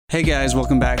Hey guys,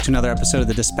 welcome back to another episode of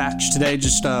The Dispatch. Today,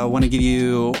 just want to give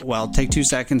you, take 2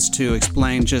 seconds to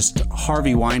explain just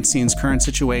Harvey Weinstein's current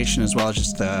situation, as well as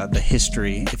just the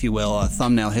history, if you will, a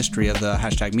thumbnail history of the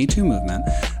hashtag #MeToo movement.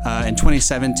 In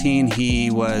 2017, he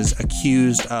was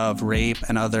accused of rape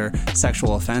and other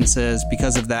sexual offenses.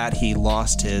 Because of that, he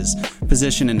lost his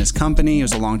position in his company. He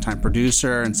was a longtime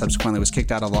producer and subsequently was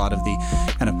kicked out of a lot of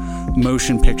the kind of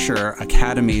motion picture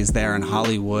academies there in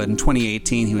Hollywood. In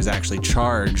 2018, he was actually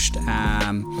charged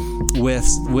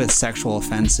with sexual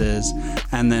offenses,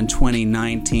 and then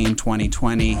 2019,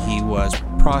 2020, he was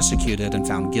prosecuted and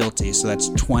found guilty. So that's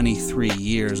 23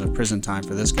 years of prison time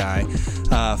for this guy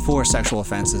for sexual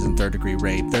offenses and third-degree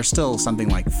rape. There's still something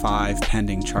like 5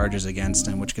 pending charges against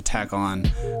him, which could tack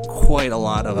on quite a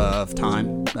lot of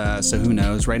time. So who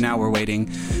knows? Right now, we're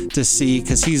waiting to see,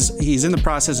 because he's in the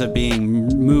process of being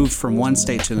moved from one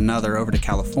state to another over to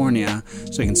California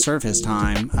so he can serve his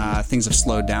time. Things have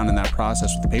slowed down in that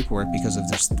process with the paperwork because of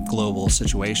this global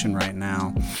situation right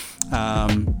now.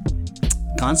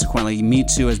 Consequently, Me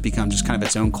Too has become just kind of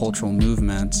its own cultural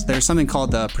movement. There's something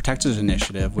called the Protectors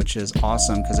Initiative, which is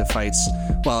awesome because it fights,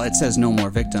 it says no more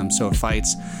victims, so it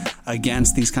fights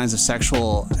against these kinds of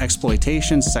sexual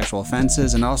exploitation, sexual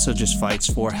offenses, and also just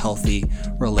fights for healthy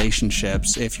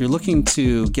relationships. If you're looking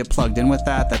to get plugged in with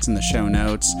that, that's in the show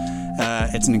notes.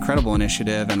 It's an incredible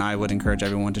initiative, and I would encourage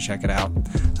everyone to check it out.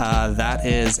 That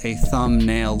is a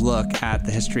thumbnail look at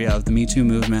the history of the Me Too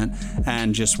movement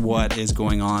and just what is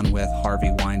going on with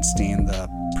Harvey Weinstein, the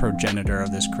progenitor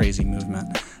of this crazy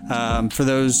movement. For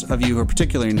those of you who are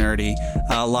particularly nerdy,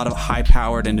 a lot of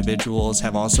high-powered individuals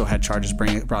have also had charges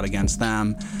brought against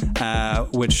them,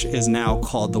 which is now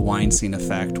called the Weinstein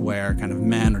effect, where kind of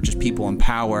men or just people in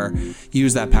power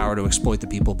use that power to exploit the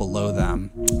people below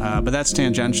them. But that's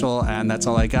tangential, and that's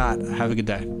all I got. Have a good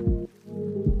day.